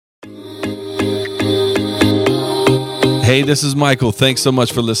Hey, this is Michael. Thanks so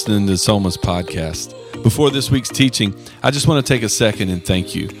much for listening to Soma's podcast. Before this week's teaching, I just want to take a second and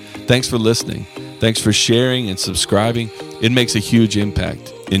thank you. Thanks for listening. Thanks for sharing and subscribing. It makes a huge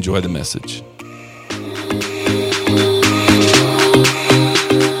impact. Enjoy the message.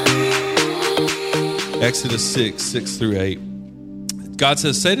 Exodus 6 through 8. God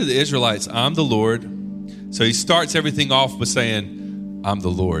says, say to the Israelites, I'm the Lord. So he starts everything off with saying, I'm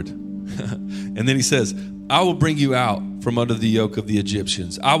the Lord. And then he says, I will bring you out from under the yoke of the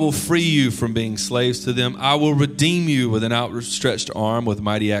Egyptians. I will free you from being slaves to them. I will redeem you with an outstretched arm, with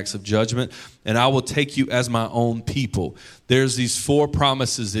mighty acts of judgment, and I will take you as my own people. There's these 4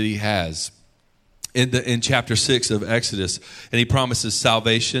 promises that he has in chapter 6 of Exodus, and he promises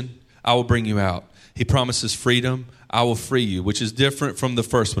salvation. I will bring you out. He promises freedom. I will free you, which is different from the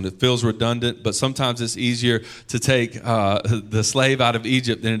first one. It feels redundant, but sometimes it's easier to take the slave out of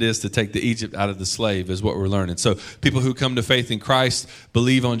Egypt than it is to take the Egypt out of the slave, is what we're learning. So people who come to faith in Christ,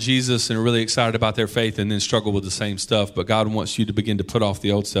 believe on Jesus, and are really excited about their faith and then struggle with the same stuff. But God wants you to begin to put off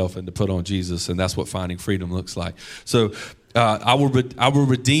the old self and to put on Jesus, and that's what finding freedom looks like. So I will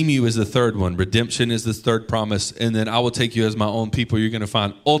redeem you is the third one. Redemption is the third promise. And then I will take you as my own people. You're going to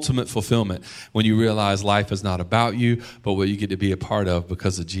find ultimate fulfillment when you realize life is not about you, but what you get to be a part of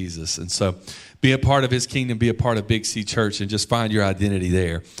because of Jesus. And so be a part of his kingdom, be a part of Big C Church, and just find your identity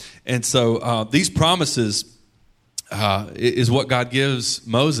there. And so these promises is what God gives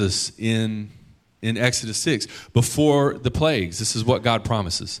Moses in Exodus 6. Before the plagues, this is what God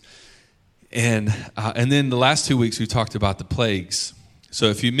promises. And then the last 2 weeks we talked about the plagues. So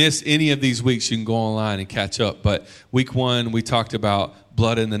if you miss any of these weeks, you can go online and catch up. But week 1, we talked about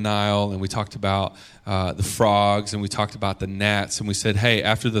blood in the Nile, and we talked about the frogs, and we talked about the gnats. And we said, hey,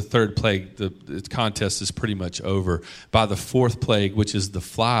 after the third plague, the contest is pretty much over. By the fourth plague, which is the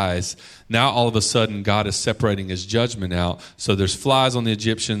flies, now all of a sudden God is separating his judgment out. So there's flies on the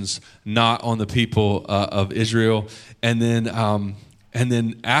Egyptians, not on the people of Israel. And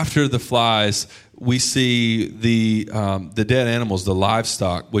then after the flies, we see the dead animals, the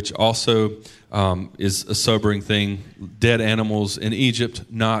livestock, which also is a sobering thing. Dead animals in Egypt,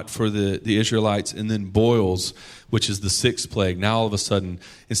 not for the Israelites. And then boils, which is the 6th plague. Now all of a sudden,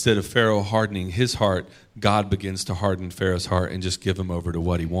 instead of Pharaoh hardening his heart, God begins to harden Pharaoh's heart and just give him over to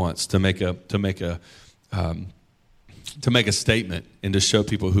what he wants to make a statement and to show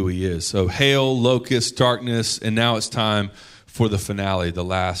people who he is. So hail, locust, darkness, and now it's time for the finale, the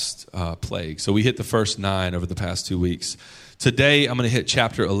last plague. So we hit the first 9 over the past 2 weeks. Today, I'm going to hit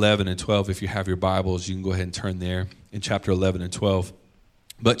chapter 11 and 12. If you have your Bibles, you can go ahead and turn there in chapter 11 and 12.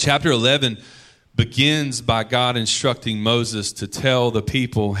 But chapter 11 begins by God instructing Moses to tell the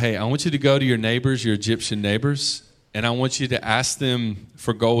people, hey, I want you to go to your neighbors, your Egyptian neighbors, and I want you to ask them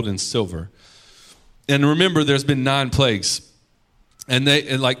for gold and silver. And remember, there's been 9 plagues. And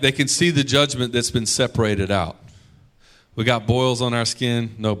they can see the judgment that's been separated out. We got boils on our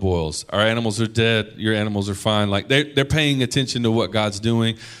skin, no boils. Our animals are dead, your animals are fine. Like they're paying attention to what God's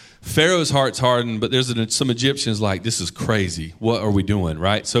doing. Pharaoh's heart's hardened, but there's some Egyptians like, this is crazy. What are we doing,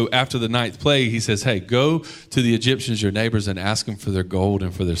 right? So after the 9th plague, he says, hey, go to the Egyptians, your neighbors, and ask them for their gold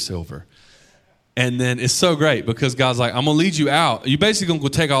and for their silver. And then it's so great because God's like, I'm going to lead you out. You're basically going to go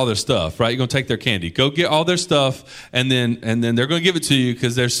take all their stuff, right? You're going to take their candy. Go get all their stuff, and then they're going to give it to you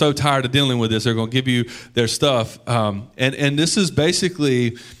because they're so tired of dealing with this. They're going to give you their stuff. And this is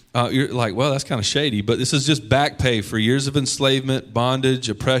basically, you're like, well, that's kind of shady, but this is just back pay for years of enslavement, bondage,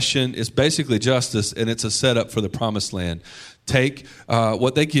 oppression. It's basically justice, and it's a setup for the promised land. Take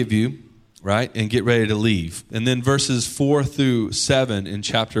what they give you, right, and get ready to leave. And then verses 4 through 7 in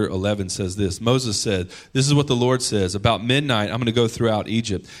chapter 11 says this. Moses said, this is what the Lord says, about midnight, I'm going to go throughout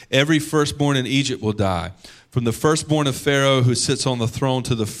Egypt. Every firstborn in Egypt will die, from the firstborn of Pharaoh who sits on the throne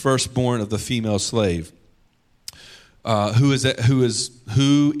to the firstborn of the female slave, who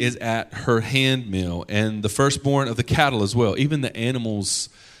is at her handmill, and the firstborn of the cattle as well, even the animals,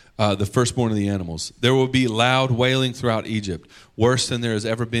 the firstborn of the animals. There will be loud wailing throughout Egypt, worse than there has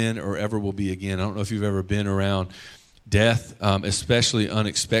ever been or ever will be again. I don't know if you've ever been around death, especially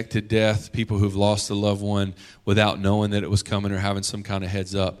unexpected death, people who've lost a loved one without knowing that it was coming or having some kind of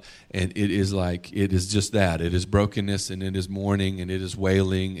heads up. And it is just that. It is brokenness, and it is mourning, and it is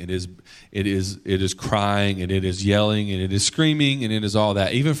wailing, it is crying, and it is yelling, and it is screaming, and it is all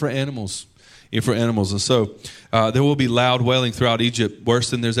that, even for animals. And so there will be loud wailing throughout Egypt, worse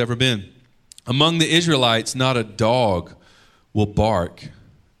than there's ever been. Among the Israelites, not a dog will bark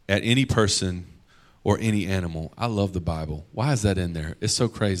at any person or any animal. I love the Bible. Why is that in there? It's so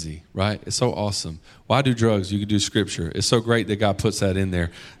crazy, right? It's so awesome. Why do drugs? You can do Scripture. It's so great that God puts that in there.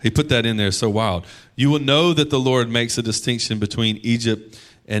 He put that in there. It's so wild. You will know that the Lord makes a distinction between Egypt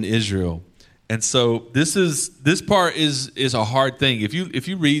and Israel. And so this part is a hard thing. If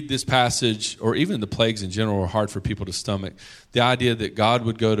you read this passage, or even the plagues in general are hard for people to stomach, the idea that God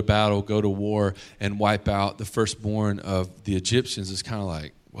would go to battle, go to war, and wipe out the firstborn of the Egyptians is kind of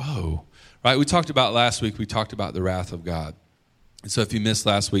like, whoa. Right? Last week, we talked about the wrath of God. And so if you missed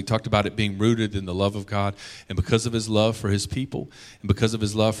last week, talked about it being rooted in the love of God, and because of his love for his people, and because of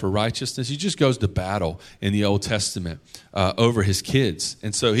his love for righteousness, he just goes to battle in the Old Testament over his kids.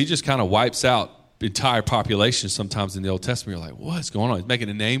 And so he just kind of wipes out entire populations sometimes in the Old Testament. You're like, what's going on? He's making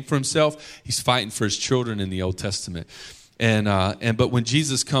a name for himself. He's fighting for his children in the Old Testament. But when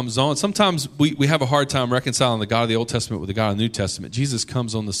Jesus comes on, sometimes we have a hard time reconciling the God of the Old Testament with the God of the New Testament. Jesus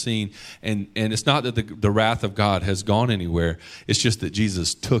comes on the scene, and it's not that the wrath of God has gone anywhere. It's just that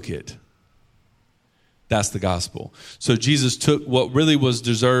Jesus took it. That's the gospel. So Jesus took what really was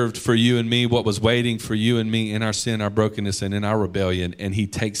deserved for you and me, what was waiting for you and me in our sin, our brokenness, and in our rebellion, and he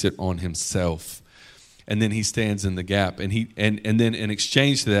takes it on himself. And then he stands in the gap, and then in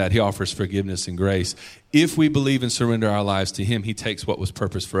exchange to that, he offers forgiveness and grace. If we believe and surrender our lives to him, he takes what was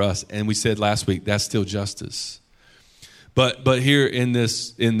purpose for us. And we said last week, that's still justice. But here in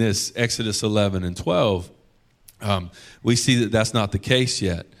this Exodus 11 and 12, we see that that's not the case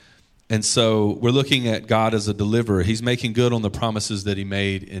yet. And so we're looking at God as a deliverer. He's making good on the promises that he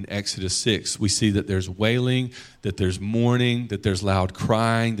made in Exodus 6. We see that there's wailing, that there's mourning, that there's loud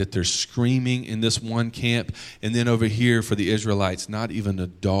crying, that there's screaming in this one camp. And then over here for the Israelites, not even a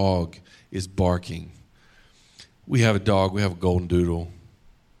dog is barking. We have a dog. We have a golden doodle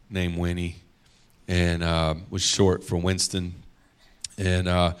named Winnie, and was short for Winston.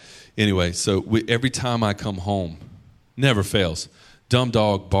 And anyway, so every time I come home, never fails, dumb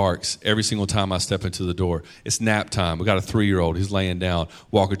dog barks every single time I step into the door. It's nap time. We got a 3-year-old. He's laying down,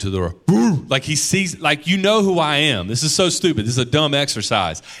 walking to the door. Like he sees, like, you know who I am. This is so stupid. This is a dumb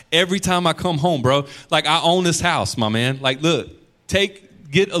exercise. Every time I come home, bro, like I own this house, my man. Like, look,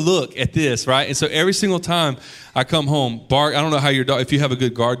 get a look at this, right? And so every single time I come home, bark. I don't know how your dog, if you have a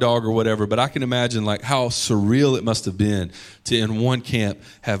good guard dog or whatever, but I can imagine like how surreal it must have been to, in one camp,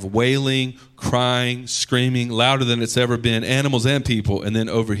 have wailing, crying, screaming, louder than it's ever been, animals and people, and then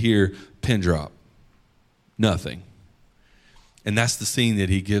over here, pin drop. Nothing. And that's the scene that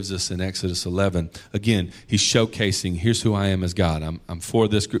he gives us in Exodus 11. Again, he's showcasing, here's who I am as God. I'm for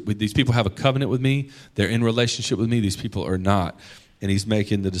this group. These people have a covenant with me. They're in relationship with me. These people are not. And he's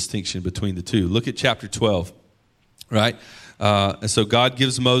making the distinction between the two. Look at chapter 12, right? And so God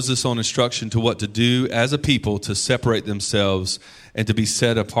gives Moses on instruction to what to do as a people to separate themselves and to be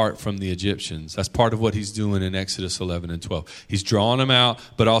set apart from the Egyptians. That's part of what he's doing in Exodus 11 and 12. He's drawing them out,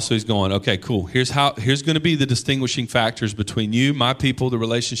 but also he's going, okay, cool. Here's going to be the distinguishing factors between you, my people, the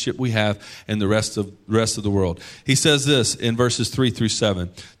relationship we have, and the rest of the world. He says this in verses 3 through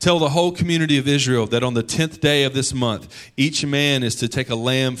 7. Tell the whole community of Israel that on the 10th day of this month, each man is to take a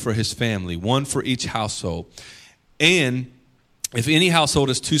lamb for his family, one for each household. And if any household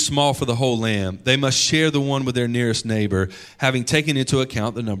is too small for the whole lamb, they must share the one with their nearest neighbor, having taken into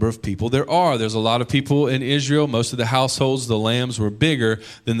account the number of people there are. There's a lot of people in Israel. Most of the households, the lambs were bigger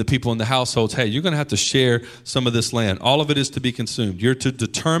than the people in the households. Hey, you're going to have to share some of this land. All of it is to be consumed. You're to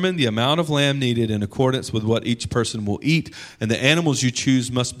determine the amount of lamb needed in accordance with what each person will eat. And the animals you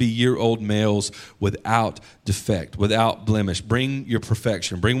choose must be year-old males without defect, without blemish. Bring your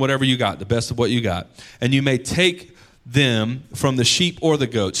perfection. Bring whatever you got, the best of what you got. And you may take them from the sheep or the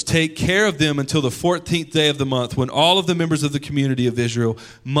goats. Take care of them until the 14th day of the month, when all of the members of the community of Israel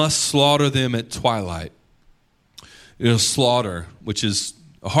must slaughter them at twilight. Slaughter, which is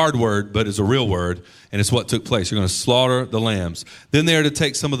a hard word, but is a real word, and it's what took place. You're going to slaughter the lambs. Then they are to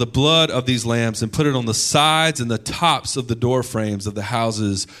take some of the blood of these lambs and put it on the sides and the tops of the door frames of the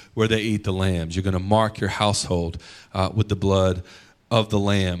houses where they eat the lambs. You're going to mark your household with the blood of the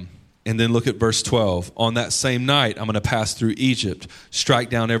lamb. And then look at verse 12. On that same night, I'm going to pass through Egypt,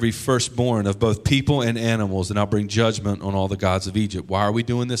 strike down every firstborn of both people and animals, and I'll bring judgment on all the gods of Egypt. Why are we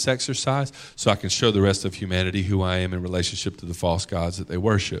doing this exercise? So I can show the rest of humanity who I am in relationship to the false gods that they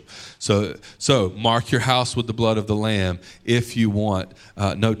worship. So mark your house with the blood of the lamb if you want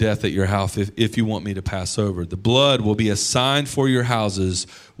no death at your house, if you want me to pass over. The blood will be a sign for your houses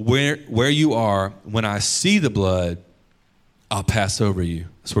where you are. When I see the blood, I'll pass over you.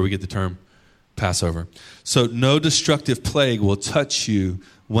 That's where we get the term Passover. So no destructive plague will touch you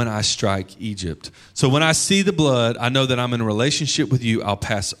when I strike Egypt. So when I see the blood, I know that I'm in a relationship with you. I'll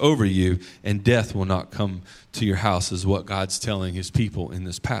pass over you, and death will not come to your house, is what God's telling his people in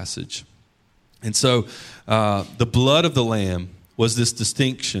this passage. And so the blood of the Lamb was this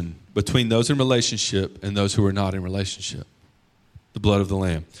distinction between those in relationship and those who are not in relationship. The blood of the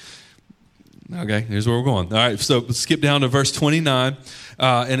Lamb. Okay, here's where we're going. All right, so let's skip down to verse 29,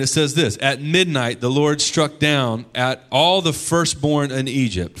 and it says this: At midnight, the Lord struck down at all the firstborn in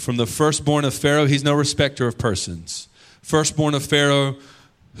Egypt. From the firstborn of Pharaoh, he's no respecter of persons. Firstborn of Pharaoh,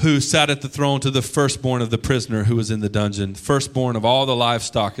 who sat at the throne, to the firstborn of the prisoner who was in the dungeon, firstborn of all the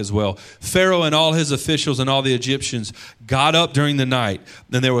livestock as well. Pharaoh and all his officials and all the Egyptians got up during the night,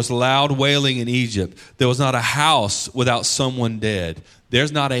 and there was loud wailing in Egypt. There was not a house without someone dead.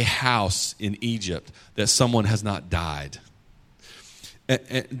 There's not a house in Egypt that someone has not died.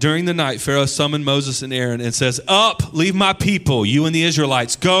 During the night, Pharaoh summoned Moses and Aaron and says, "Up, leave my people, you and the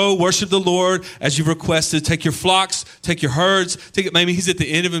Israelites. Go, worship the Lord as you've requested. Take your flocks, take your herds." Maybe he's at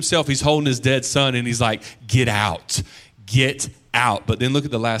the end of himself. He's holding his dead son, and he's like, "Get out, get out." But then look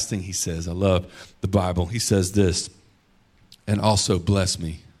at the last thing he says. I love the Bible. He says this, "And also bless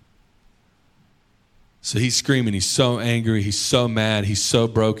me." So he's screaming. He's so angry. He's so mad. He's so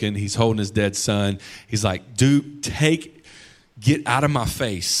broken. He's holding his dead son. He's like, "Dude, get out of my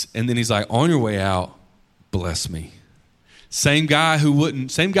face." And then he's like, "On your way out, bless me." Same guy who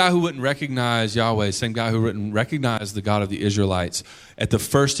wouldn't recognize Yahweh, same guy who wouldn't recognize the God of the Israelites at the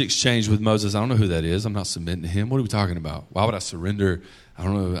first exchange with Moses. I don't know who that is. I'm not submitting to him. What are we talking about? Why would I surrender? I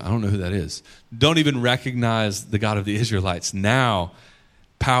don't know who that is. Don't even recognize the God of the Israelites. Now,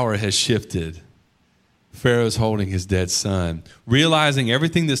 power has shifted. Pharaoh's holding his dead son, realizing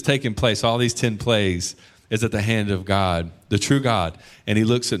everything that's taken place, all these 10 plagues, is at the hand of God, the true God. And he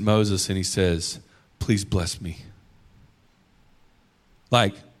looks at Moses and he says, "Please bless me."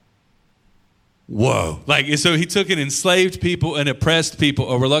 Like, whoa. Like, so he took an enslaved people, an oppressed people,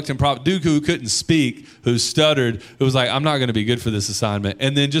 a reluctant prophet, dude who couldn't speak, who stuttered, who was like, "I'm not going to be good for this assignment."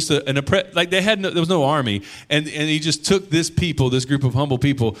 And then just an oppressed, like there was no army. And he just took this group of humble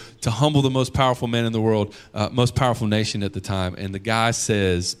people, to humble the most powerful man in the world, most powerful nation at the time. And the guy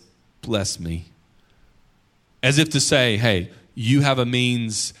says, "Bless me." As if to say, hey, you have a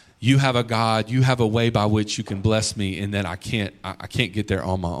means, you have a God, you have a way by which you can bless me, and that I can't get there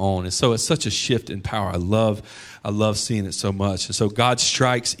on my own. And so it's such a shift in power. I love seeing it so much. And so God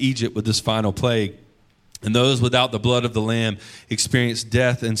strikes Egypt with this final plague. And those without the blood of the Lamb experience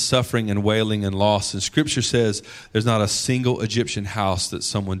death and suffering and wailing and loss. And Scripture says there's not a single Egyptian house that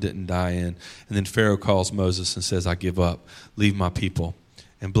someone didn't die in. And then Pharaoh calls Moses and says, "I give up. Leave my people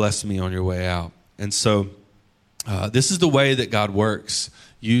and bless me on your way out." And so this is the way that God works,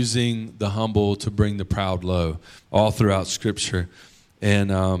 using the humble to bring the proud low, all throughout Scripture.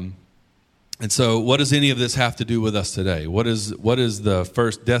 And so what does any of this have to do with us today? What is the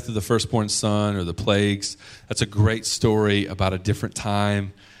first death of the firstborn son, or the plagues? That's a great story about a different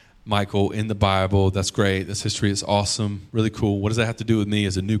time, Michael, in the Bible. That's great. That's history. It's awesome. Really cool. What does that have to do with me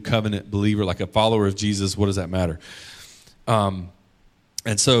as a new covenant believer, like a follower of Jesus? What does that matter?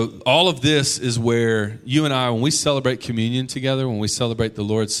 And so all of this is where you and I, when we celebrate communion together, when we celebrate the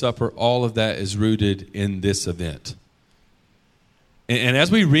Lord's Supper, all of that is rooted in this event. And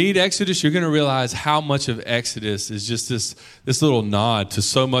as we read Exodus, you're going to realize how much of Exodus is just this little nod to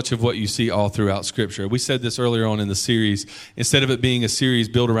so much of what you see all throughout Scripture. We said this earlier on in the series. Instead of it being a series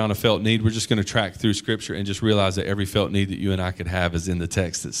built around a felt need, we're just going to track through Scripture and just realize that every felt need that you and I could have is in the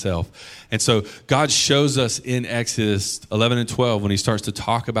text itself. And so God shows us in Exodus 11 and 12, when he starts to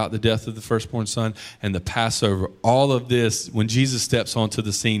talk about the death of the firstborn son and the Passover, all of this, when Jesus steps onto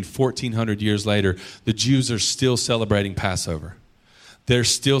the scene 1,400 years later, the Jews are still celebrating Passover. They're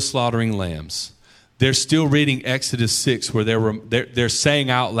still slaughtering lambs. They're still reading Exodus 6, where they're saying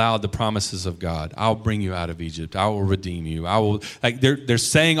out loud the promises of God. "I'll bring you out of Egypt. I will redeem you. I will." Like they're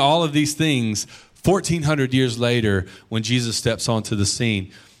saying all of these things 1,400 years later when Jesus steps onto the scene.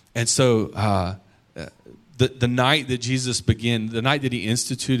 And so the night that Jesus began, the night that he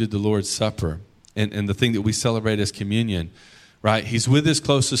instituted the Lord's Supper, and the thing that we celebrate as communion, right? He's with his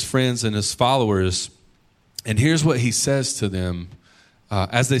closest friends and his followers, and here's what he says to them.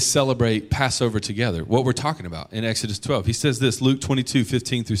 As they celebrate Passover together, what we're talking about in Exodus 12. He says this, Luke 22,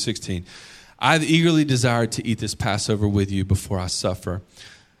 15 through 16. "I've eagerly desired to eat this Passover with you before I suffer.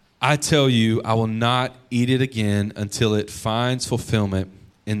 I tell you, I will not eat it again until it finds fulfillment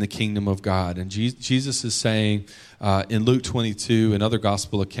in the kingdom of God." And Jesus is saying in Luke 22 and other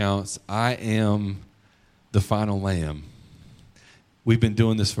gospel accounts, "I am the final lamb. We've been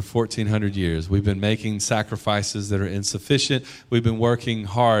doing this for 1,400 years. We've been making sacrifices that are insufficient. We've been working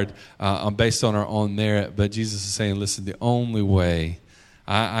hard based on our own merit. But Jesus is saying, listen, the only way,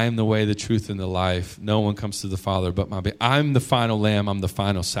 I am the way, the truth, and the life. No one comes to the Father but my. I'm the final lamb. I'm the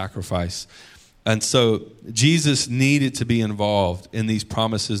final sacrifice. And so Jesus needed to be involved in these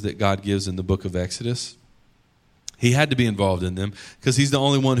promises that God gives in the book of Exodus. He had to be involved in them because he's the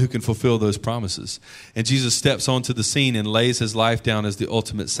only one who can fulfill those promises. And Jesus steps onto the scene and lays his life down as the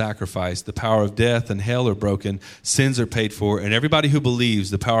ultimate sacrifice. The power of death and hell are broken, sins are paid for, and everybody who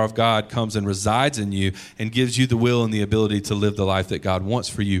believes the power of God comes and resides in you and gives you the will and the ability to live the life that God wants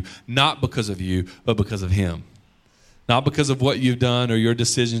for you, not because of you, but because of him. Not because of what you've done or your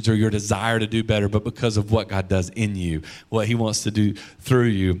decisions or your desire to do better, but because of what God does in you, what he wants to do through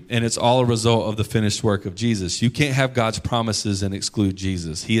you. And it's all a result of the finished work of Jesus. You can't have God's promises and exclude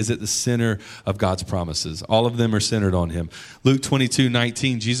Jesus. He is at the center of God's promises. All of them are centered on him. Luke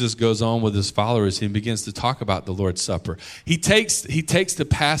 22:19, Jesus goes on with his followers and begins to talk about the Lord's Supper. He takes the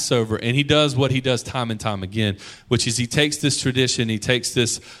Passover and he does what he does time and time again, which is he takes this tradition, he takes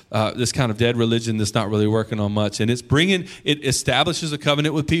this kind of dead religion that's not really working on much, and it establishes a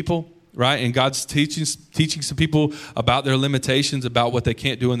covenant with people, right? And God's teaching some people about their limitations, about what they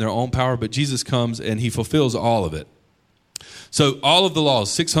can't do in their own power, but Jesus comes and he fulfills all of it. So all of the laws,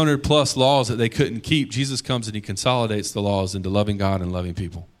 600 plus laws that they couldn't keep, Jesus comes and he consolidates the laws into loving God and loving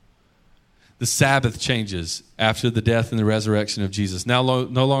people. The Sabbath changes after the death and the resurrection of Jesus. Now,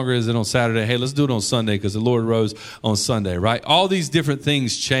 no longer is it on Saturday. Hey, let's do it on Sunday because the Lord rose on Sunday, right? All these different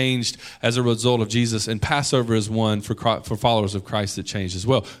things changed as a result of Jesus, and Passover is one for followers of Christ that changed as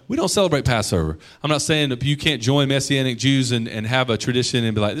well. We don't celebrate Passover. I'm not saying that you can't join Messianic Jews and have a tradition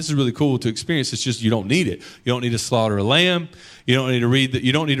and be like, this is really cool to experience. It's just you don't need it. You don't need to slaughter a lamb. You don't need to read that.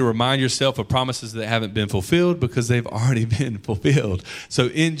 You don't need to remind yourself of promises that haven't been fulfilled because they've already been fulfilled. So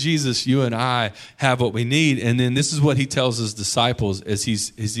in Jesus, you and I have what we need. And then this is what he tells his disciples as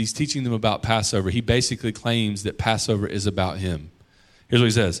he's teaching them about Passover. He basically claims that Passover is about him. Here's what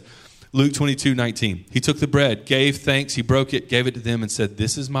he says. Luke 22:19. He took the bread, gave thanks, he broke it, gave it to them and said,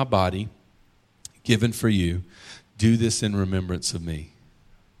 this is my body given for you. Do this in remembrance of me.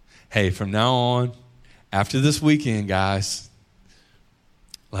 Hey, from now on, after this weekend, guys,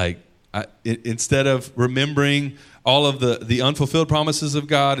 instead of remembering all of the unfulfilled promises of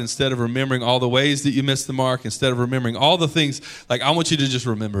God, instead of remembering all the ways that you missed the mark, instead of remembering all the things, I want you to just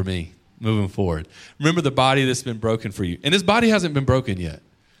remember me moving forward. Remember the body that's been broken for you. And his body hasn't been broken yet.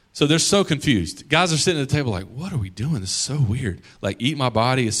 So they're so confused. Guys are sitting at the table like, what are we doing? This is so weird. Eat my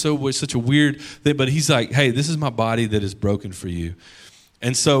body is such a weird thing. But he's like, hey, this is my body that is broken for you.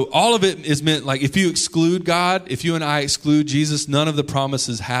 And so all of it is meant, if you exclude God, if you and I exclude Jesus, none of the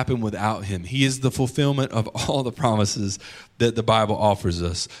promises happen without him. He is the fulfillment of all the promises that the Bible offers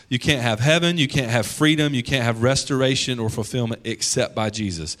us. You can't have heaven, you can't have freedom, you can't have restoration or fulfillment except by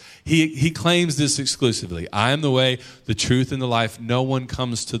Jesus. He claims this exclusively. I am the way, the truth, and the life. No one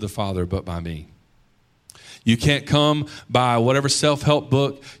comes to the Father but by me. You can't come by whatever self-help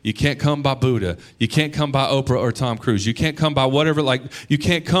book. You can't come by Buddha. You can't come by Oprah or Tom Cruise. You can't come by whatever, you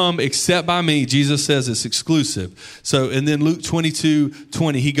can't come except by me. Jesus says it's exclusive. So, and then Luke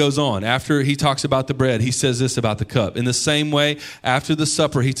 22:20, he goes on. After he talks about the bread, he says this about the cup. In the same way, after the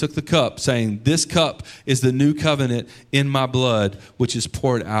supper, he took the cup, saying, this cup is the new covenant in my blood, which is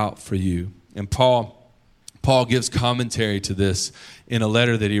poured out for you. And Paul gives commentary to this in a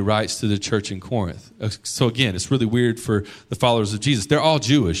letter that he writes to the church in Corinth. So again, it's really weird for the followers of Jesus. They're all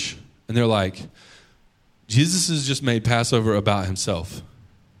Jewish, and they're like, Jesus has just made Passover about himself.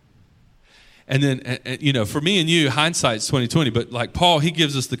 And then, for me and you, hindsight's 2020, but Paul, he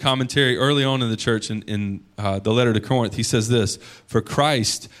gives us the commentary early on in the church in the letter to Corinth. He says this, for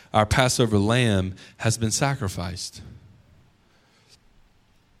Christ, our Passover lamb, has been sacrificed.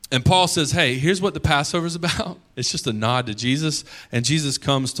 And Paul says, hey, here's what the Passover is about. It's just a nod to Jesus, and Jesus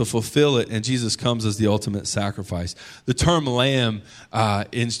comes to fulfill it, and Jesus comes as the ultimate sacrifice. The term lamb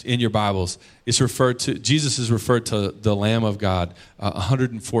in your Bibles is referred to, Jesus is referred to the Lamb of God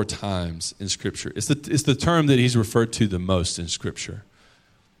 104 times in Scripture. It's the term that he's referred to the most in Scripture.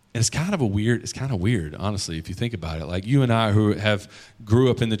 And it's kind of weird, honestly, if you think about it. You and I who grew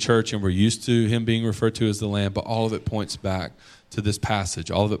up in the church and we're used to him being referred to as the Lamb, but all of it points back to this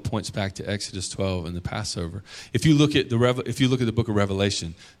passage. All of it points back to Exodus 12 and the Passover. If you look at the book of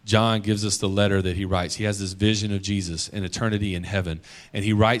Revelation, John gives us the letter that he writes. He has this vision of Jesus and eternity in heaven, and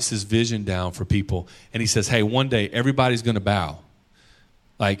he writes his vision down for people, and he says, hey, one day everybody's going to bow.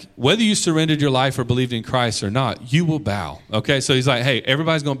 Whether you surrendered your life or believed in Christ or not, you will bow. Okay, so he's like, hey,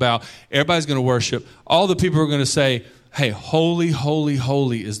 everybody's going to bow. Everybody's going to worship. All the people are going to say, hey, holy, holy,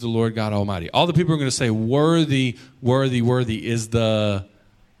 holy is the Lord God Almighty. All the people are going to say, worthy, worthy, worthy is the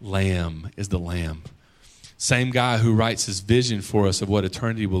Lamb, is the Lamb. Same guy who writes his vision for us of what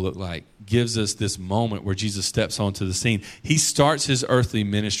eternity will look like gives us this moment where Jesus steps onto the scene. He starts his earthly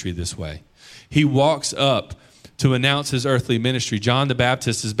ministry this way. He walks up to announce his earthly ministry. John the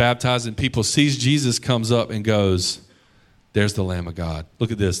Baptist is baptizing people, sees Jesus, comes up and goes, there's the Lamb of God.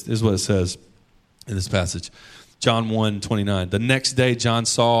 Look at this. This is what it says in this passage. John 1:29. The next day, John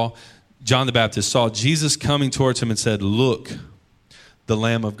the Baptist saw Jesus coming towards him and said, look, the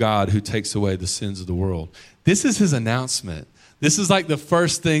Lamb of God who takes away the sins of the world. This is his announcement. This is like the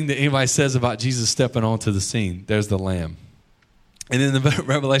first thing that anybody says about Jesus stepping onto the scene. There's the Lamb. And in the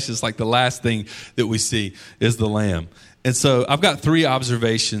Revelation, it's like the last thing that we see is the Lamb. And so I've got 3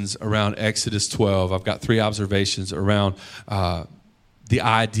 observations around Exodus 12. I've got 3 observations around the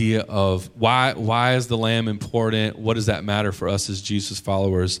idea of why is the Lamb important? What does that matter for us as Jesus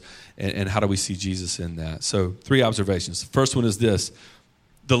followers? And how do we see Jesus in that? So 3 observations. The first one is this.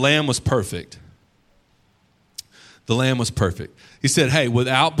 The Lamb was perfect. The Lamb was perfect. He said, hey,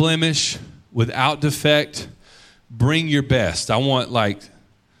 without blemish, without defect, bring your best. I want like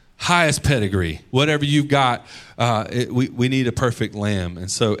highest pedigree. Whatever you've got, we need a perfect lamb. And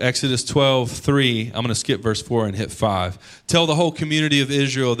so Exodus 12:3, I'm going to skip verse 4 and hit 5. Tell the whole community of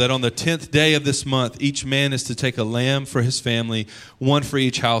Israel that on the 10th day of this month, each man is to take a lamb for his family, one for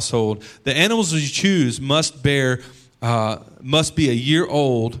each household. The animals you choose must be a year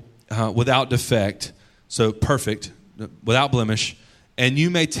old without defect, so perfect, without blemish. And you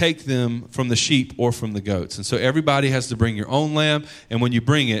may take them from the sheep or from the goats. And so everybody has to bring your own lamb. And when you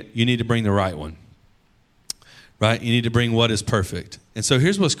bring it, you need to bring the right one. Right? You need to bring what is perfect. And so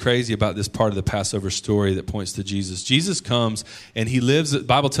here's what's crazy about this part of the Passover story that points to Jesus. Jesus comes and the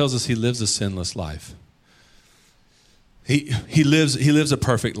Bible tells us he lives a sinless life. He lives a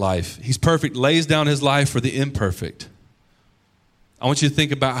perfect life. He's perfect, lays down his life for the imperfect. I want you to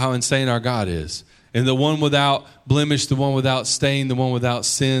think about how insane our God is. And the one without blemish, the one without stain, the one without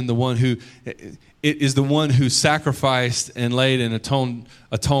sin, the one who is the one who sacrificed and laid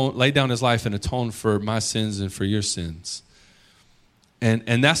down his life and atoned for my sins and for your sins.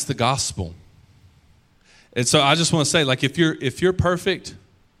 And that's the gospel. And so I just want to say, like, if you're perfect,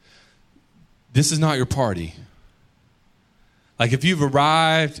 this is not your party. Like if you've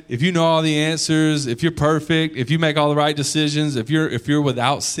arrived, if you know all the answers, if you're perfect, if you make all the right decisions, if you're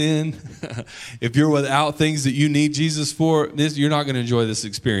without sin, if you're without things that you need Jesus for, you're not going to enjoy this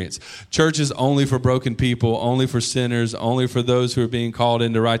experience. Church is only for broken people, only for sinners, only for those who are being called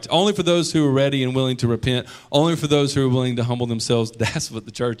into right, only for those who are ready and willing to repent, only for those who are willing to humble themselves. That's what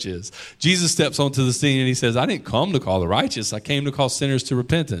the church is. Jesus steps onto the scene and he says, I didn't come to call the righteous. I came to call sinners to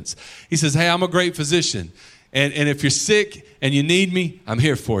repentance. He says, hey, I'm a great physician. And if you're sick and you need me, I'm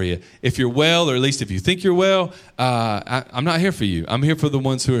here for you. If you're well, or at least if you think you're well, I'm not here for you. I'm here for the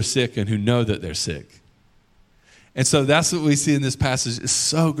ones who are sick and who know that they're sick. And so that's what we see in this passage. It's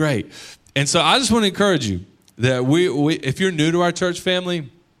so great. And so I just want to encourage you that we if you're new to our church family,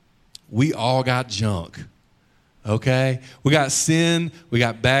 we all got junk. Okay? We got sin, we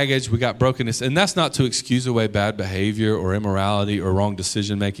got baggage, we got brokenness. And that's not to excuse away bad behavior or immorality or wrong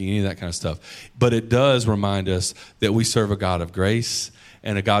decision making, any of that kind of stuff. But it does remind us that we serve a God of grace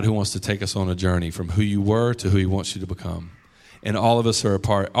and a God who wants to take us on a journey from who you were to who he wants you to become. And all of us are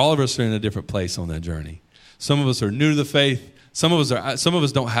in a different place on that journey. Some of us are new to the faith. Some of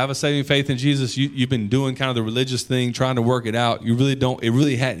us don't have a saving faith in Jesus. You've been doing kind of the religious thing, trying to work it out. You really don't, it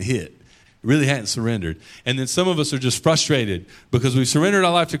really hadn't hit. Really hadn't surrendered. And then some of us are just frustrated because we've surrendered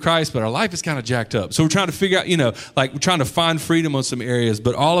our life to Christ, but our life is kind of jacked up. So we're trying to figure out, we're trying to find freedom on some areas,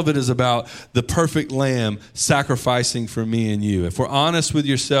 but all of it is about the perfect lamb sacrificing for me and you. If we're honest with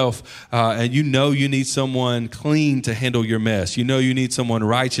yourself and you need someone clean to handle your mess, you need someone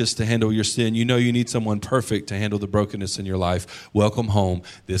righteous to handle your sin, you need someone perfect to handle the brokenness in your life, welcome home.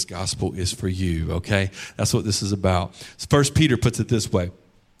 This gospel is for you, okay? That's what this is about. 1 Peter puts it this way.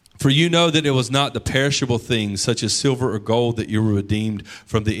 For you know that it was not the perishable things such as silver or gold that you were redeemed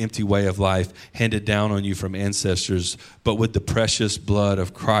from the empty way of life handed down on you from ancestors, but with the precious blood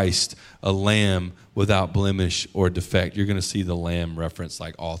of Christ, a lamb without blemish or defect. You're going to see the lamb reference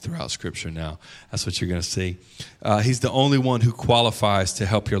like all throughout Scripture now. That's what you're going to see. He's the only one who qualifies to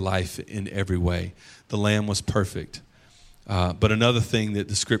help your life in every way. The lamb was perfect. But another thing that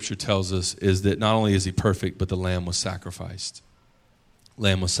the Scripture tells us is that not only is he perfect, but the lamb was sacrificed.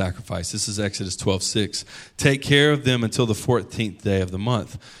 Lamb was sacrificed. This is Exodus 12:6. Take care of them until the 14th day of the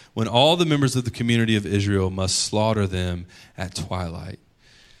month, when all the members of the community of Israel must slaughter them at twilight.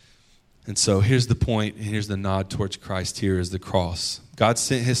 And so here's the point, and here's the nod towards Christ here is the cross. God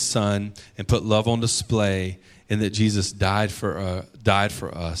sent his son and put love on display in that Jesus died for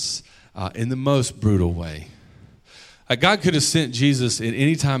us in the most brutal way. God could have sent Jesus at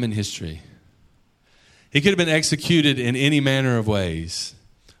any time in history. He could have been executed in any manner of ways.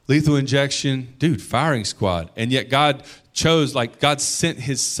 Lethal injection, firing squad. And yet God God sent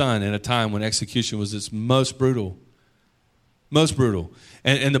his son in a time when execution was its most brutal. Most brutal.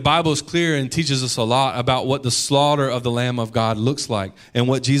 And the Bible is clear and teaches us a lot about what the slaughter of the Lamb of God looks like and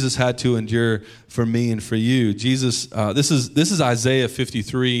what Jesus had to endure for me and for you. Jesus, this is Isaiah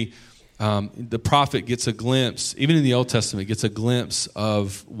 53. The prophet gets a glimpse, even in the Old Testament, gets a glimpse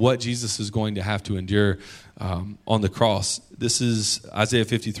of what Jesus is going to have to endure on the cross. This is Isaiah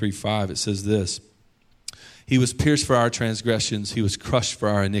 53:5. It says this: He was pierced for our transgressions, he was crushed for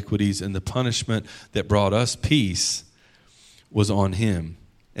our iniquities, and the punishment that brought us peace was on him.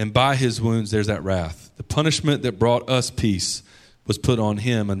 And by his wounds, there's that wrath. The punishment that brought us peace was put on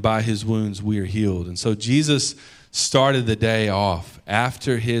him, and by his wounds we are healed. And so Jesus started the day off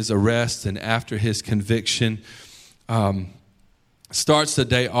after his arrest and after his conviction, starts the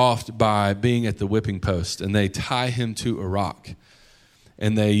day off by being at the whipping post, and they tie him to a rock.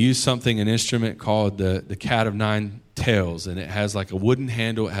 And they use an instrument called the cat of nine tails, and it has like a wooden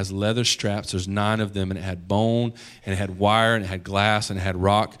handle. It has leather straps. There's 9 of them, and it had bone, and it had wire, and it had glass, and it had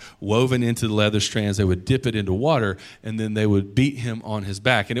rock woven into the leather strands. They would dip it into water, and then they would beat him on his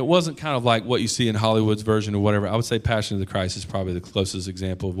back. And it wasn't kind of like what you see in Hollywood's version or whatever. I would say Passion of the Christ is probably the closest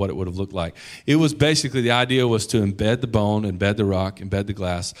example of what it would have looked like. It was basically, the idea was to embed the bone, embed the rock, embed the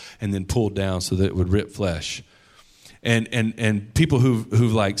glass, and then pull down so that it would rip flesh. And people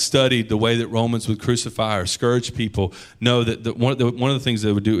who've like studied the way that Romans would crucify or scourge people know that one of the things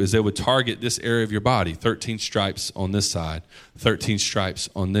they would do is they would target this area of your body, 13 stripes on this side, 13 stripes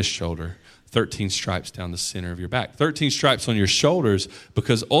on this shoulder, 13 stripes down the center of your back, 13 stripes on your shoulders,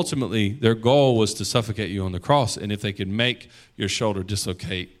 because ultimately their goal was to suffocate you on the cross. And if they could make your shoulder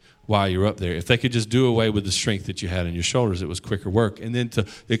dislocate while you're up there, if they could just do away with the strength that you had in your shoulders, it was quicker work. And then to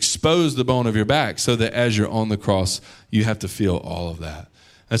expose the bone of your back so that as you're on the cross, you have to feel all of that.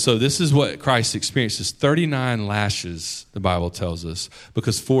 And so this is what Christ experiences. 39 lashes, the Bible tells us,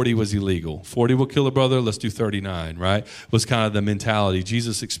 because 40 was illegal. 40 will kill a brother, let's do 39, right? Was kind of the mentality.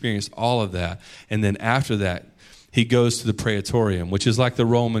 Jesus experienced all of that. And then after that, he goes to the praetorium, which is like the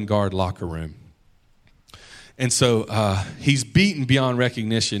Roman guard locker room. And so he's beaten beyond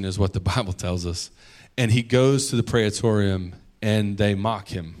recognition is what the Bible tells us. And he goes to the praetorium and they mock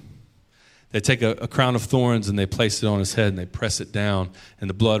him. They take a crown of thorns and they place it on his head and they press it down and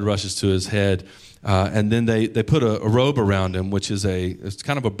the blood rushes to his head. And then they put a robe around him, which is it's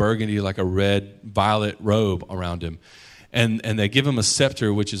kind of a burgundy, like a red, violet robe around him. And they give him a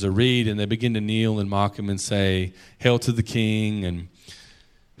scepter, which is a reed, and they begin to kneel and mock him and say, "Hail to the king." And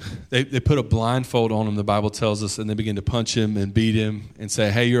They put a blindfold on him, the Bible tells us, and they begin to punch him and beat him and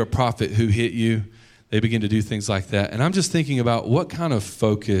say, "Hey, you're a prophet. Who hit you?" They begin to do things like that. And I'm just thinking about what kind of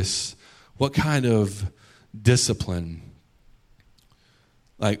focus, what kind of discipline,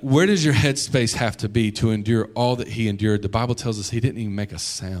 like where does your headspace have to be to endure all that he endured? The Bible tells us he didn't even make a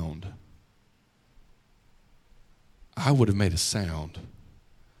sound. I would have made a sound.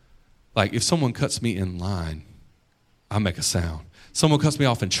 Like if someone cuts me in line, I make a sound. Someone cuts me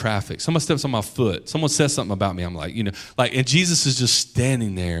off in traffic. Someone steps on my foot. Someone says something about me. I'm like, and Jesus is just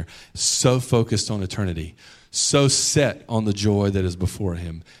standing there so focused on eternity, so set on the joy that is before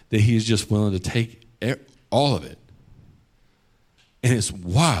him that he is just willing to take all of it. And it's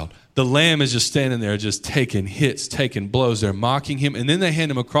wild. The lamb is just standing there just taking hits, taking blows. They're mocking him. And then they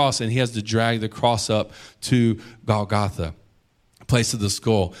hand him a cross and he has to drag the cross up to Golgotha, place of the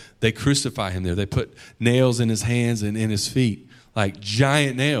skull. They crucify him there. They put nails in his hands and in his feet. Like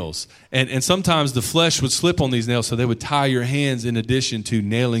giant nails. And sometimes the flesh would slip on these nails, so they would tie your hands in addition to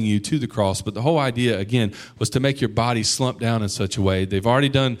nailing you to the cross. But the whole idea, again, was to make your body slump down in such a way. They've already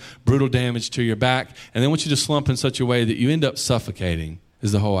done brutal damage to your back, and they want you to slump in such a way that you end up suffocating,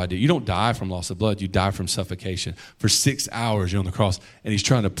 is the whole idea. You don't die from loss of blood. You die from suffocation. For 6 hours, you're on the cross, and he's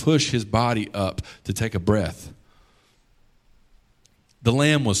trying to push his body up to take a breath. The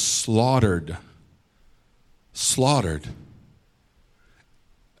lamb was slaughtered.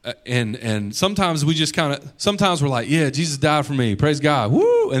 And sometimes we just sometimes we're like, yeah, Jesus died for me. Praise God.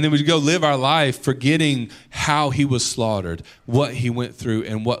 Woo! And then we go live our life forgetting how he was slaughtered, what he went through,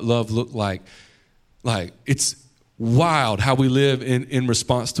 and what love looked like. Like, it's wild how we live in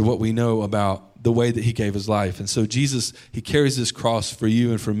response to what we know about the way that he gave his life. And so Jesus, he carries this cross for you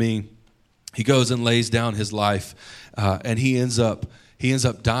and for me. He goes and lays down his life, and he ends up He ends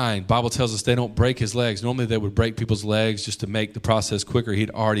up dying. Bible tells us they don't break his legs. Normally they would break people's legs just to make the process quicker. He'd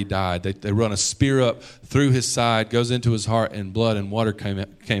already died. They run a spear up through his side, goes into his heart, and blood and water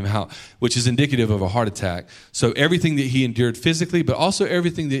came out, which is indicative of a heart attack. So everything that he endured physically, but also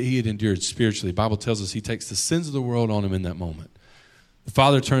everything that he had endured spiritually. Bible tells us he takes the sins of the world on him in that moment. The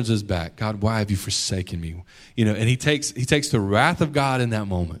Father turns his back. God, why have you forsaken me? And he takes the wrath of God in that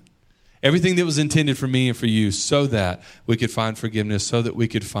moment. Everything that was intended for me and for you so that we could find forgiveness, so that we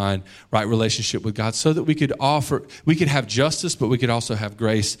could find right relationship with God, so that we could have justice, but we could also have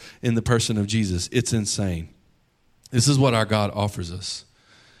grace in the person of Jesus. It's insane. This is what our God offers us.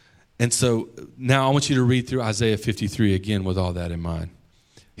 And so now I want you to read through Isaiah 53 again with all that in mind.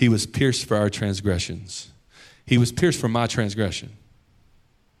 He was pierced for our transgressions. He was pierced for my transgression.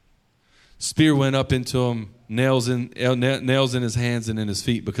 Spear went up into him, nails in his hands and in his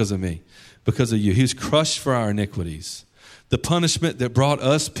feet because of me, because of you. He was crushed for our iniquities. The punishment that brought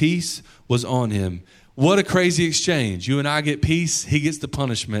us peace was on him. What a crazy exchange. You and I get peace. He gets the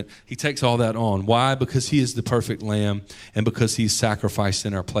punishment. He takes all that on. Why? Because he is the perfect lamb and because he's sacrificed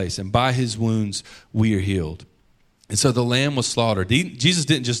in our place. And by his wounds, we are healed. And so the lamb was slaughtered. Jesus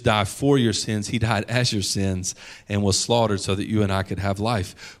didn't just die for your sins. He died as your sins and was slaughtered so that you and I could have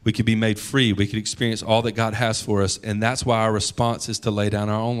life. We could be made free. We could experience all that God has for us. And that's why our response is to lay down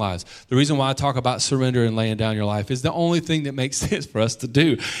our own lives. The reason why I talk about surrender and laying down your life is the only thing that makes sense for us to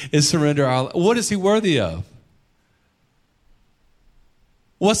do is surrender our life. What is he worthy of?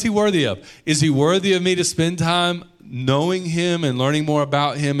 What's he worthy of? Is he worthy of me to spend time knowing him and learning more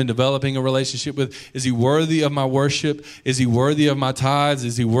about him and developing a relationship with? Is he worthy of my worship? Is he worthy of my tithes?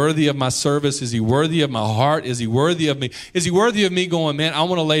 Is he worthy of my service? Is he worthy of my heart? Is he worthy of me? Is he worthy of me going, man, I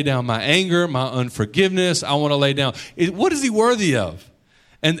want to lay down my anger, my unforgiveness. I want to lay down. What is he worthy of?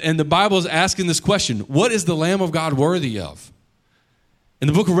 And the Bible is asking this question. What is the Lamb of God worthy of? And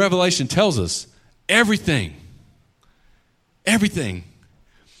the book of Revelation tells us everything. Everything.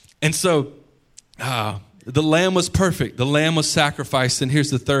 And so, the lamb was perfect. The lamb was sacrificed. And here's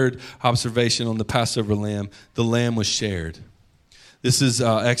the third observation on the Passover lamb. The lamb was shared. This is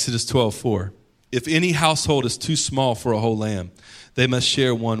Exodus 12:4. If any household is too small for a whole lamb, they must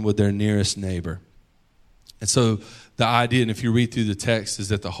share one with their nearest neighbor. And so the idea, and if you read through the text, is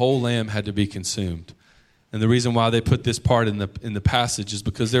that the whole lamb had to be consumed. And the reason why they put this part in the passage is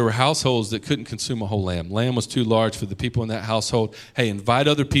because there were households that couldn't consume a whole lamb. Lamb was too large for the people in that household. Hey, invite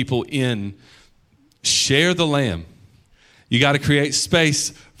other people in. Share the lamb. You got to create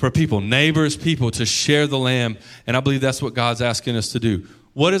space for people, neighbors, people to share the lamb. And I believe that's what God's asking us to do.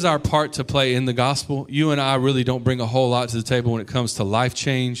 What is our part to play in the gospel? You and I really don't bring a whole lot to the table when it comes to life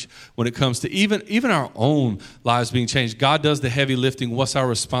change, when it comes to even our own lives being changed. God does the heavy lifting. What's our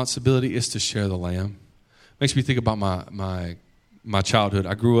responsibility is to share the lamb. Makes me think about my childhood.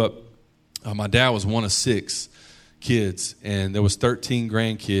 I grew up, my dad was one of 6 kids, and there was 13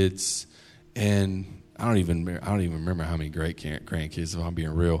 grandkids, and I don't even remember how many great grandkids, if I'm being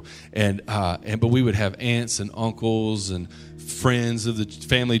real. But we would have aunts and uncles and friends of the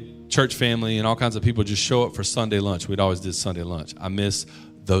church family, and all kinds of people just show up for Sunday lunch. We'd always did Sunday lunch. I miss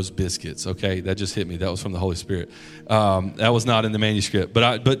those biscuits. Okay, that just hit me. That was from the Holy Spirit. That was not in the manuscript.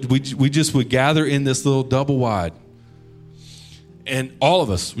 But we just would gather in this little double wide, and all of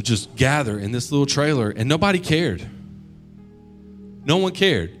us would just gather in this little trailer, and nobody cared. No one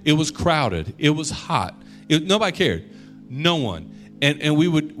cared. It was crowded. It was hot. Nobody cared. No one. And we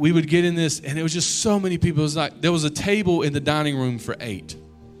would get in this, and it was just so many people. It was like there was a table in the dining room for 8.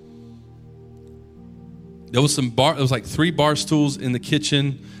 There was there was like 3 bar stools in the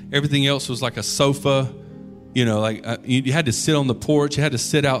kitchen. Everything else was like a sofa. You had to sit on the porch. You had to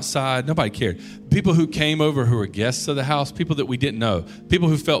sit outside. Nobody cared. People who came over who were guests of the house, people that we didn't know, people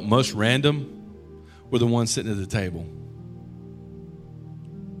who felt most random were the ones sitting at the table.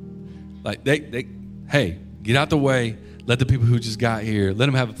 Like hey, get out the way. Let the people who just got here, let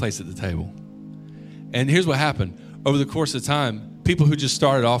them have a place at the table. And here's what happened. Over the course of time, people who just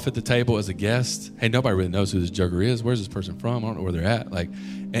started off at the table as a guest, hey, nobody really knows who this jugger is. Where's this person from? I don't know where they're at.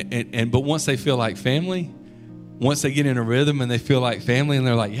 But once they feel like family, once they get in a rhythm and they feel like family and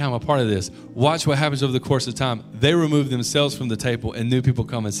they're like, yeah, I'm a part of this. Watch what happens over the course of time. They remove themselves from the table and new people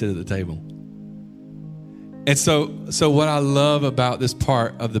come and sit at the table. And so what I love about this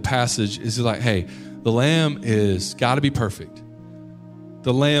part of the passage is like, hey, the lamb is got to be perfect.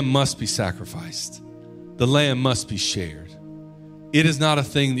 The lamb must be sacrificed. The lamb must be shared. It is not a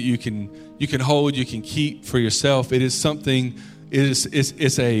thing that you can hold, you can keep for yourself. It is something. It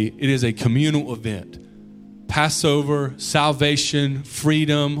is a communal event. Passover, salvation,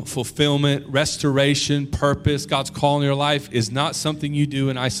 freedom, fulfillment, restoration, purpose, God's call in your life is not something you do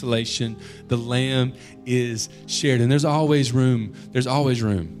in isolation. The Lamb is shared. And there's always room. There's always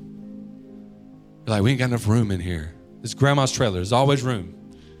room. You're like, we ain't got enough room in here. It's grandma's trailer. There's always room.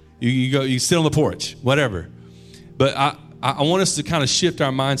 You go, you sit on the porch, whatever. But I want us to kind of shift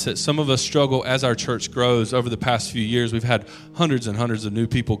our mindset. Some of us struggle as our church grows. Over the past few years, we've had hundreds and hundreds of new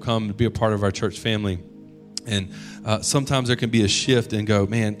people come to be a part of our church family. And sometimes there can be a shift and go,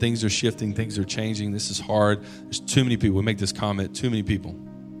 man, things are shifting, things are changing. This is hard. There's too many people. We make this comment, too many people.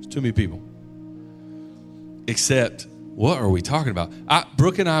 There's too many people. Except, what are we talking about?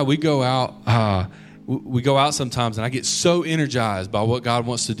 Brooke and I, we go out. We go out sometimes, and I get so energized by what God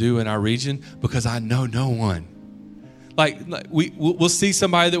wants to do in our region because I know no one. Like we'll see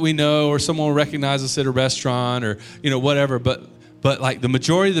somebody that we know, or someone will recognize us at a restaurant, or whatever. But like the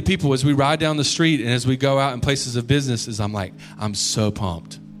majority of the people, as we ride down the street and as we go out in places of businesses, I'm like, I'm so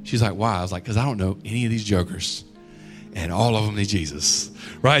pumped. She's like, why? I was like, because I don't know any of these jokers, and all of them need Jesus,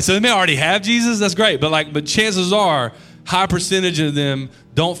 right? So they may already have Jesus. That's great, but chances are, high percentage of them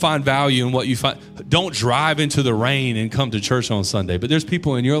don't find value in what you find. Don't drive into the rain and come to church on Sunday. But there's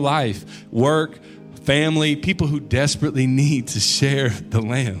people in your life, work, family, people who desperately need to share the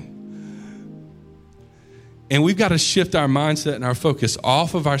Lamb. And we've got to shift our mindset and our focus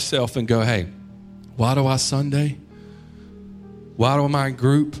off of ourselves and go, hey, why do I Sunday? Why do I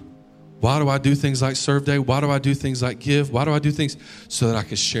group? Why do I do things like Serve Day? Why do I do things like give? Why do I do things so that I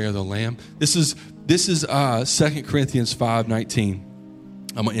can share the Lamb? This is 2 Corinthians 5:19.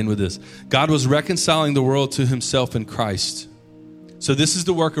 I'm going to end with this. God was reconciling the world to himself in Christ. So this is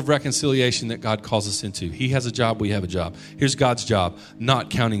the work of reconciliation that God calls us into. He has a job, we have a job. Here's God's job, not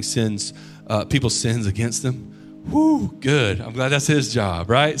counting sins, people's sins against them. Whew, good. I'm glad that's his job,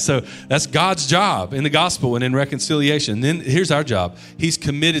 right? So that's God's job in the gospel and in reconciliation. Then here's our job. He's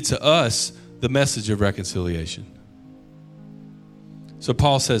committed to us the message of reconciliation. So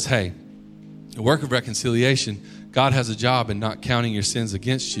Paul says, hey, the work of reconciliation, God has a job in not counting your sins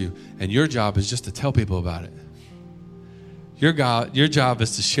against you, and your job is just to tell people about it. Your job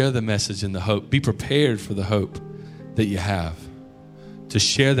is to share the message and the hope. Be prepared for the hope that you have, to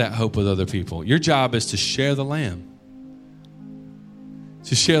share that hope with other people. Your job is to share the Lamb.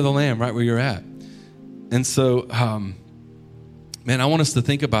 To share the Lamb right where you're at. And so, man, I want us to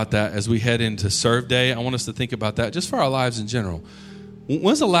think about that as we head into Serve Day. I want us to think about that just for our lives in general.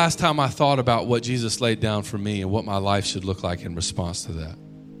 When's the last time I thought about what Jesus laid down for me and what my life should look like in response to that?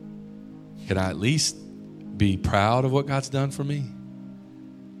 Can I at least be proud of what God's done for me?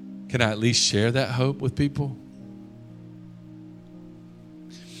 Can I at least share that hope with people?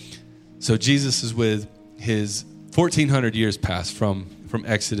 So Jesus is with his 1,400 years past from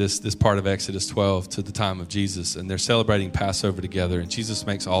Exodus, this part of Exodus 12 to the time of Jesus, and they're celebrating Passover together, and Jesus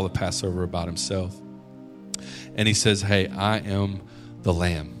makes all the Passover about himself. And he says, hey, I am the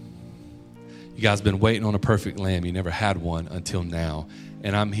Lamb. You guys have been waiting on a perfect Lamb. You never had one until now.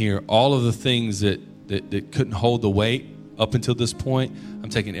 And I'm here. All of the things that couldn't hold the weight up until this point, I'm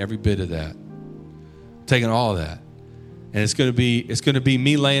taking every bit of that. I'm taking all of that. And it's going to be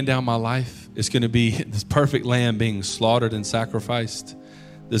me laying down my life. It's going to be this perfect Lamb being slaughtered and sacrificed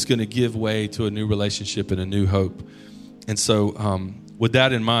that's going to give way to a new relationship and a new hope. And so with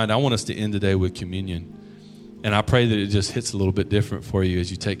that in mind, I want us to end today with communion. And I pray that it just hits a little bit different for you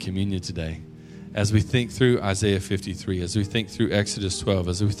as you take communion today. As we think through Isaiah 53, as we think through Exodus 12,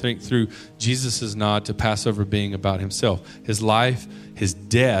 as we think through Jesus' nod to Passover being about himself, his life, his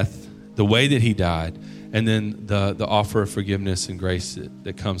death, the way that he died, and then the offer of forgiveness and grace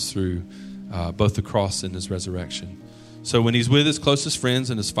that comes through both the cross and his resurrection. So when he's with his closest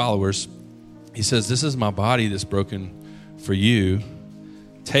friends and his followers, he says, this is my body that's broken for you.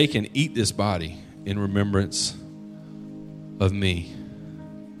 Take and eat this body in remembrance of me.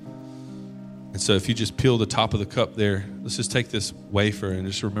 And so if you just peel the top of the cup there, let's just take this wafer and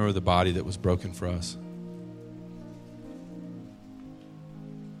just remember the body that was broken for us.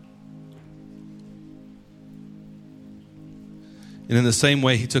 And in the same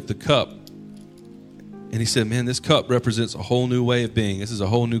way, he took the cup and he said, man, this cup represents a whole new way of being. This is a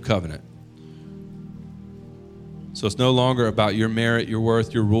whole new covenant. So it's no longer about your merit, your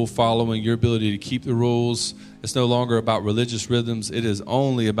worth, your rule following, your ability to keep the rules. It's no longer about religious rhythms. It is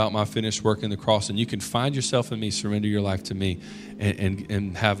only about my finished work in the cross. And you can find yourself in me, surrender your life to me,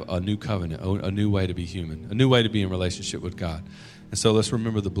 and have a new covenant, a new way to be human, a new way to be in relationship with God. And so let's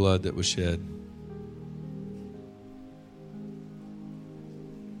remember the blood that was shed.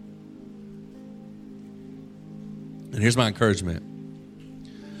 And here's my encouragement.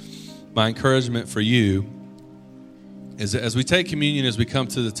 My encouragement for you as we take communion, as we come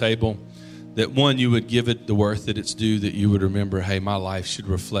to the table, that one, you would give it the worth that it's due, that you would remember, hey, my life should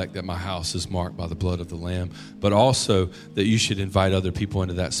reflect that my house is marked by the blood of the Lamb, but also that you should invite other people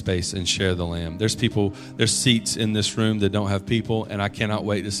into that space and share the Lamb. There's seats in this room that don't have people, and I cannot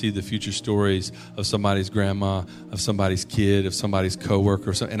wait to see the future stories of somebody's grandma, of somebody's kid, of somebody's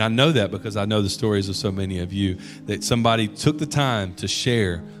coworker. And I know that because I know the stories of so many of you, that somebody took the time to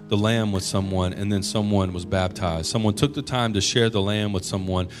share the Lamb with someone, and then someone was baptized. Someone took the time to share the Lamb with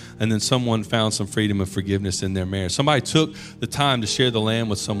someone, and then someone found some freedom and forgiveness in their marriage. Somebody took the time to share the Lamb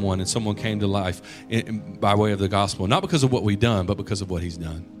with someone, and someone came to life by way of the gospel, not because of what we've done, but because of what he's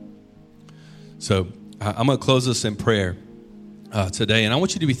done. So I'm going to close this in prayer today, and I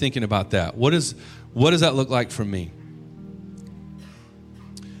want you to be thinking about that. What does that look like for me?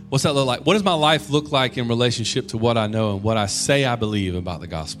 What's that look like? What does my life look like in relationship to what I know and what I say I believe about the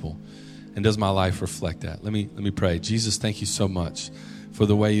gospel? And does my life reflect that? Let me pray. Jesus, thank you so much for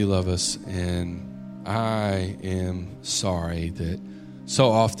the way you love us. And I am sorry that so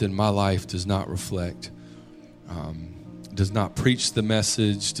often my life does not reflect, does not preach the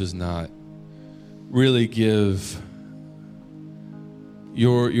message, does not really give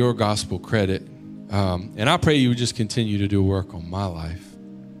your gospel credit. And I pray you would just continue to do work on my life.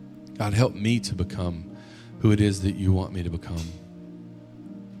 God, help me to become who it is that you want me to become.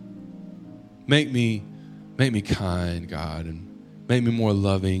 Make me kind, God, and make me more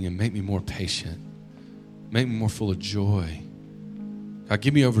loving, and make me more patient. Make me more full of joy. God,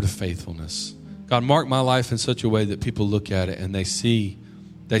 give me over to faithfulness. God, mark my life in such a way that people look at it and they see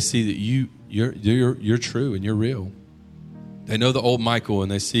that you're true and you're real. They know the old Michael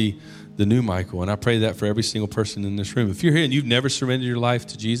and they see the new Michael. And I pray that for every single person in this room. If you're here and you've never surrendered your life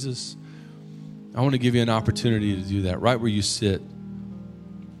to Jesus, I want to give you an opportunity to do that right where you sit.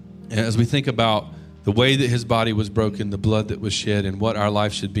 And as we think about the way that his body was broken, the blood that was shed, and what our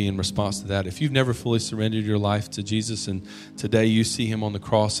life should be in response to that. If you've never fully surrendered your life to Jesus, and today you see him on the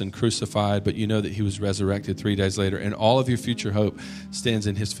cross and crucified, but you know that he was resurrected 3 days later, and all of your future hope stands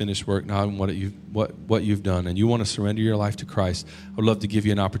in his finished work, not in what you've done, and you want to surrender your life to Christ, I would love to give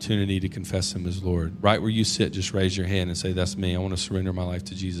you an opportunity to confess him as Lord. Right where you sit, just raise your hand and say, that's me. I want to surrender my life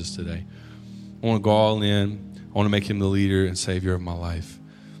to Jesus today. I want to go all in. I want to make him the leader and Savior of my life.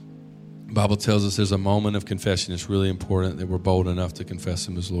 The Bible tells us there's a moment of confession. It's really important that we're bold enough to confess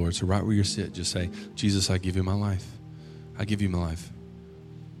him as Lord. So right where you sit, just say, Jesus, I give you my life. I give you my life.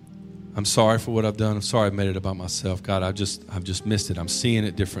 I'm sorry for what I've done. I'm sorry I've made it about myself. God, I've just missed it. I'm seeing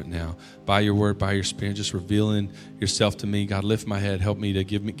it different now. By your word, by your spirit, just revealing yourself to me. God, lift my head. Help me to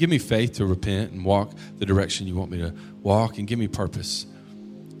give me faith to repent and walk the direction you want me to walk, and give me purpose.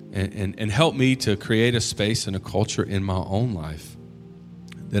 And help me to create a space and a culture in my own life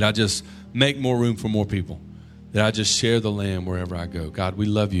that I just make more room for more people, that I just share the Lamb wherever I go. God, we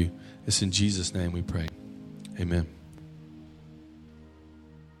love you. It's in Jesus' name we pray. Amen.